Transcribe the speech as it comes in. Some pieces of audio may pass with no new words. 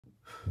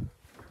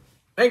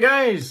Hey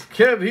guys,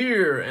 Kev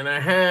here, and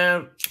I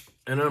have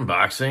an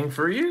unboxing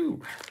for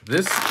you.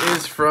 This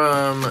is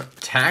from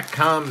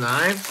Takcom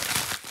Knives.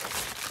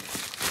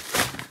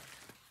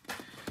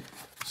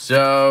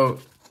 So,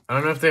 I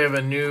don't know if they have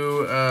a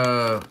new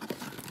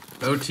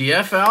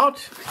OTF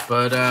out,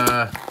 but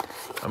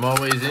I'm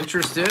always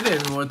interested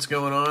in what's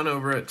going on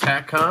over at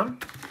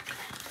Takcom.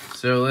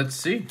 So, let's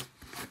see.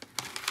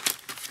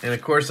 And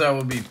of course, I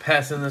will be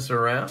passing this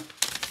around.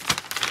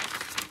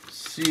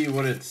 See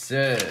what it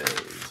says.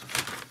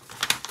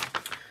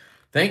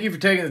 Thank you for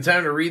taking the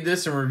time to read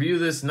this and review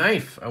this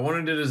knife. I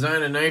wanted to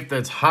design a knife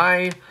that's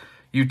high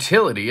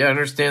utility. I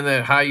understand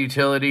that high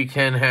utility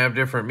can have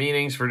different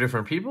meanings for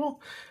different people.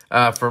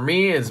 For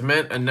me, it's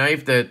meant a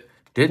knife that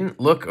didn't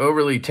look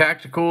overly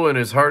tactical and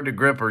is hard to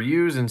grip or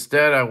use.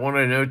 Instead, I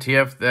wanted an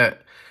OTF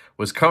that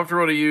was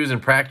comfortable to use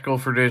and practical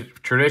for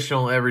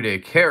traditional everyday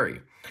carry.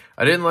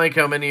 I didn't like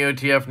how many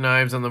OTF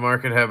knives on the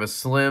market have a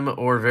slim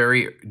or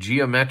very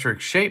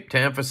geometric shape to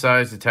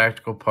emphasize the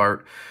tactical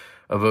part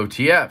of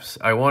OTFs.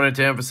 I wanted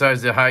to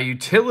emphasize the high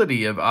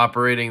utility of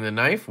operating the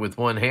knife with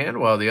one hand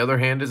while the other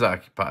hand is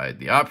occupied.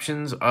 The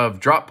options of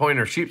drop point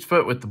or sheep's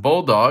foot with the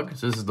Bulldog,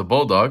 so this is the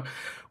Bulldog,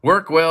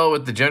 work well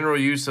with the general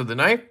use of the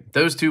knife.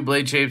 Those two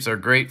blade shapes are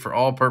great for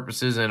all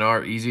purposes and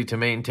are easy to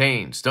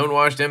maintain.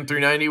 Stonewashed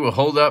M390 will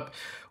hold up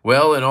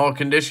well in all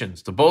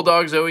conditions. The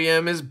Bulldog's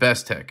OEM is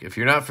Bestech. If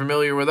you're not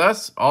familiar with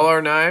us, all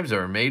our knives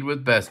are made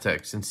with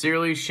Bestech.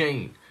 Sincerely,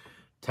 Shane,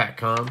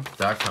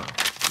 Takcom.com.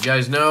 You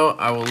guys know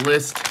I will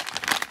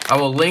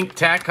link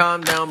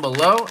Takcom down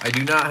below. I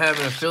do not have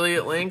an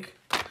affiliate link.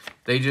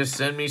 They just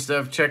send me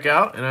stuff to check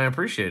out, and I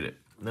appreciate it.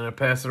 And then I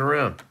pass it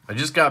around. I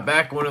just got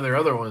back one of their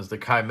other ones, the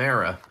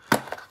Chimera.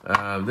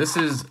 This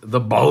is the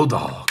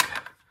Bulldog.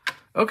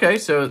 Okay,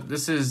 so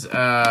this is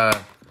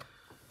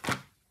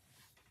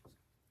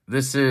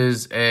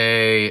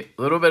a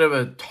little bit of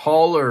a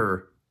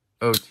taller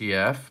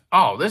OTF.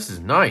 Oh, this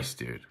is nice,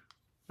 dude.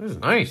 This is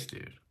nice,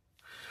 dude.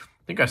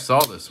 I think I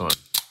saw this one.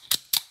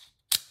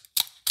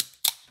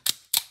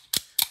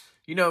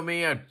 You know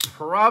me, I'd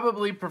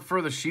probably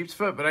prefer the sheep's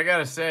foot, but I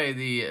gotta say,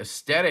 the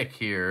aesthetic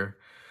here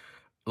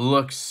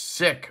looks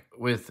sick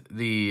with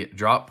the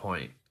drop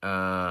point.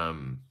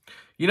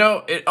 You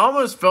know, it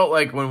almost felt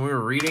like when we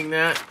were reading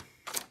that,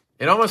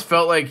 it almost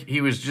felt like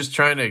he was just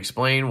trying to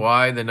explain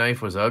why the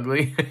knife was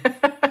ugly.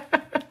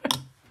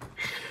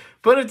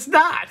 But it's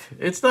not.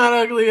 It's not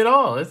ugly at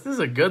all. This is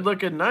a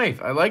good-looking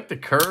knife. I like the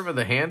curve of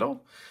the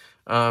handle.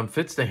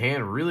 Fits the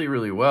hand really,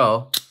 really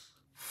well.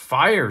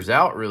 Fires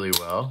out really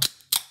well.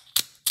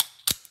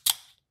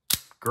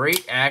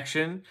 Great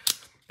action.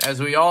 As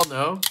we all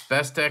know,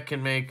 Bestech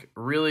can make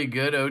really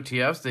good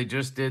OTFs. They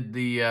just did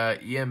the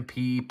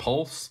EMP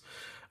Pulse.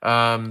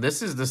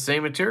 This is the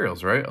same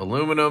materials, right?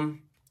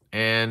 Aluminum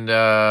and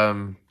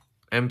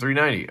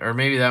M390. Or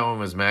maybe that one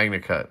was Magna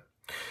Cut.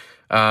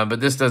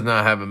 But this does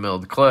not have a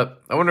milled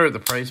clip. I wonder what the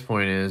price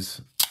point is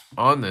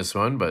on this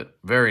one, but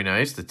very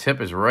nice. The tip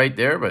is right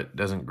there, but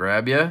doesn't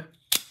grab you.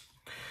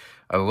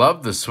 I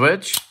love the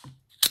switch.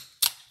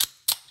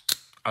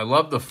 I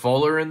love the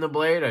fuller in the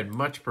blade. I'd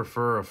much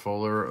prefer a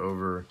fuller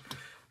over,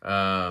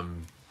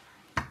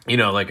 you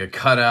know, like a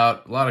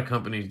cutout. A lot of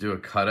companies do a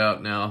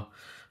cutout now.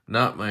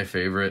 Not my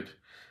favorite.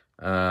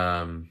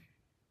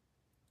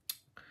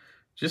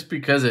 Just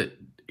because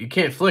you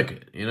can't flick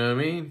it. You know what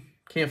I mean?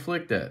 Can't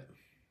flick that.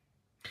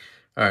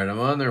 All right, I'm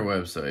on their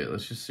website.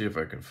 Let's just see if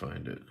I can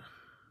find it.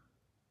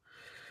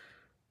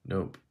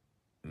 Nope.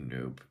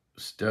 Nope.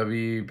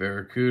 Stubby,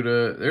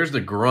 Barracuda. There's the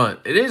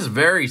Grunt. It is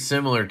very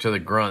similar to the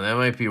Grunt. That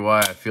might be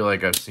why I feel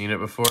like I've seen it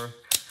before.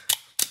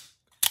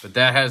 But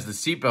that has the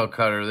seatbelt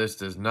cutter. This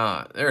does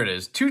not. There it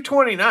is.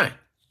 $229.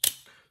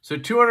 So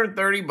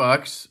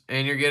 $230,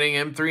 and you're getting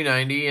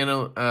M390 in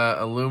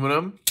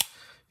aluminum.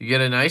 You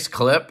get a nice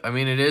clip. I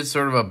mean, it is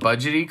sort of a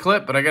budgety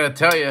clip, but I got to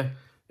tell you,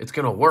 it's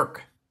going to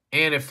work.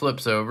 And it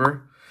flips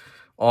over.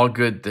 All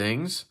good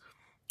things.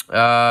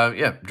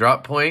 Yeah,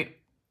 drop point,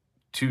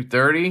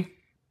 $230.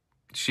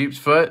 Sheep's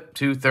foot,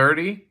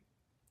 $230.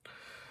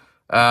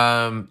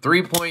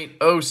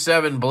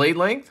 3.07 blade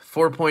length,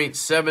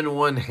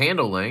 4.71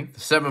 handle length,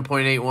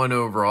 7.81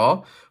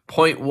 overall,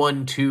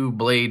 0.12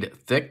 blade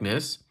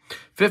thickness,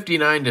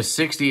 59 to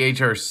 60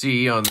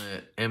 HRC on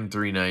the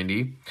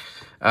M390,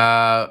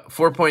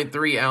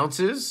 4.3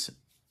 ounces,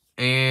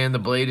 and the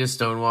blade is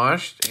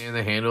stonewashed, and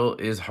the handle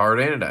is hard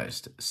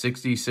anodized.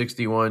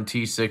 6061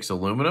 T6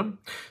 aluminum,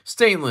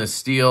 stainless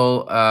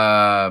steel.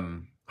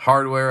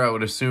 Hardware, I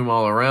would assume,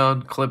 all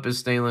around. Clip is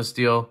stainless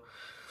steel.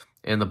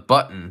 And the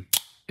button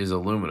is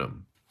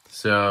aluminum.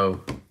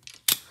 So,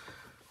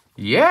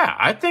 yeah,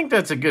 I think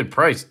that's a good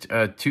price.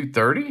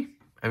 $230.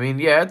 I mean,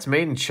 yeah, it's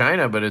made in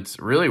China, but it's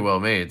really well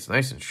made. It's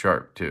nice and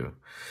sharp, too.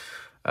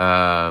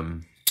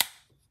 I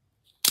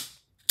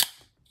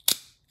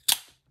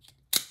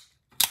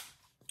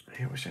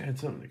wish I had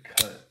something to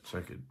cut so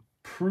I could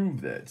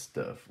prove that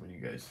stuff when you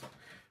guys...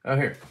 Oh,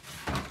 here.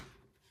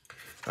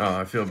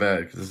 Oh, I feel bad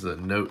because this is a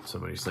note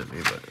somebody sent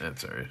me, but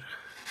that's all right.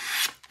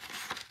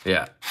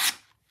 Yeah.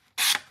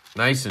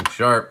 Nice and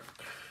sharp.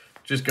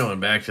 just going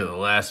back to the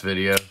last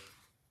video.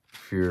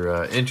 If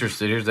you're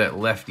interested, here's that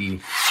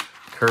Lefty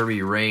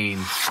Kirby Rain.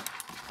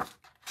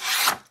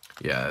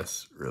 Yeah,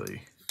 that's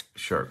really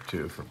sharp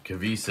too, from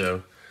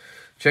Caviso.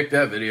 Check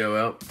that video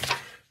out.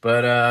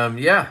 But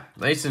yeah,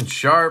 nice and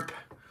sharp,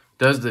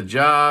 does the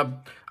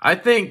job. I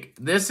think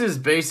this is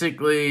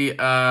basically what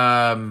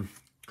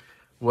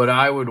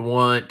I would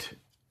want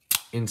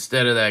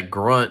instead of that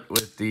grunt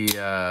with the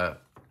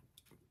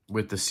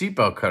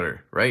seatbelt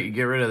cutter, right? You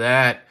get rid of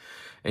that,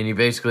 and you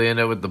basically end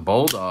up with the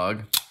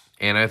Bulldog.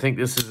 And I think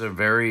this is a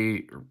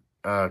very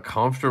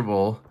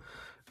comfortable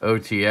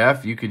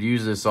OTF. You could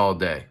use this all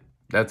day.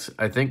 That's,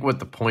 I think, what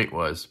the point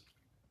was.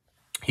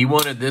 He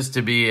wanted this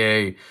to be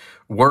a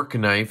work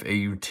knife, a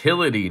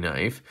utility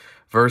knife,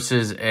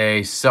 versus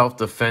a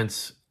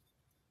self-defense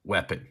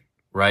weapon,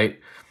 right?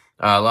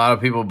 A lot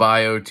of people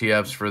buy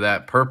OTFs for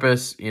that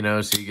purpose, you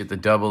know, so you get the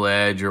double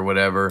edge or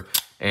whatever,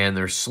 and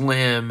they're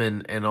slim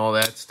and all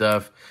that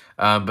stuff,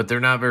 but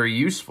they're not very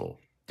useful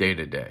day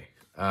to day.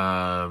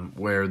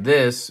 Where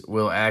this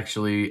will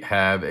actually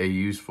have a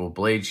useful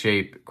blade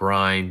shape,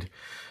 grind.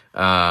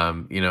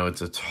 You know,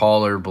 it's a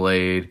taller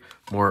blade,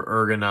 more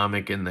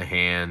ergonomic in the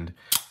hand,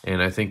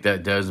 and I think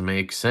that does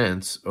make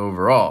sense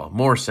overall,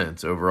 more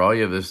sense overall.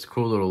 You have this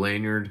cool little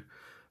lanyard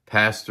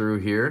pass through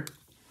here,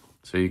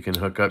 so you can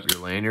hook up your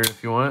lanyard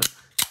if you want.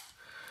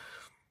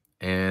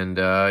 And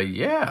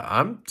yeah,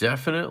 I'm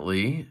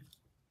definitely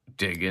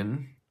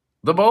digging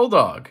the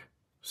Bulldog.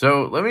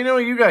 So let me know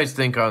what you guys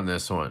think on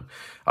this one.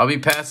 I'll be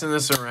passing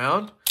this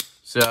around,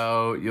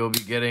 so you'll be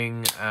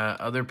getting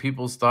other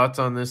people's thoughts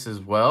on this as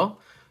well.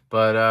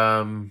 But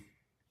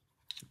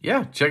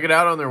yeah, check it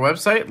out on their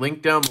website.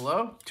 Link down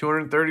below.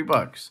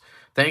 $230.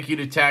 Thank you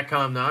to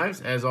Takcom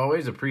Knives. As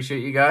always,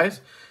 appreciate you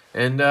guys.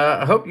 And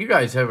I hope you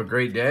guys have a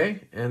great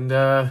day. And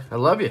I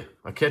love you.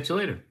 I'll catch you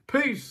later.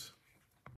 Peace.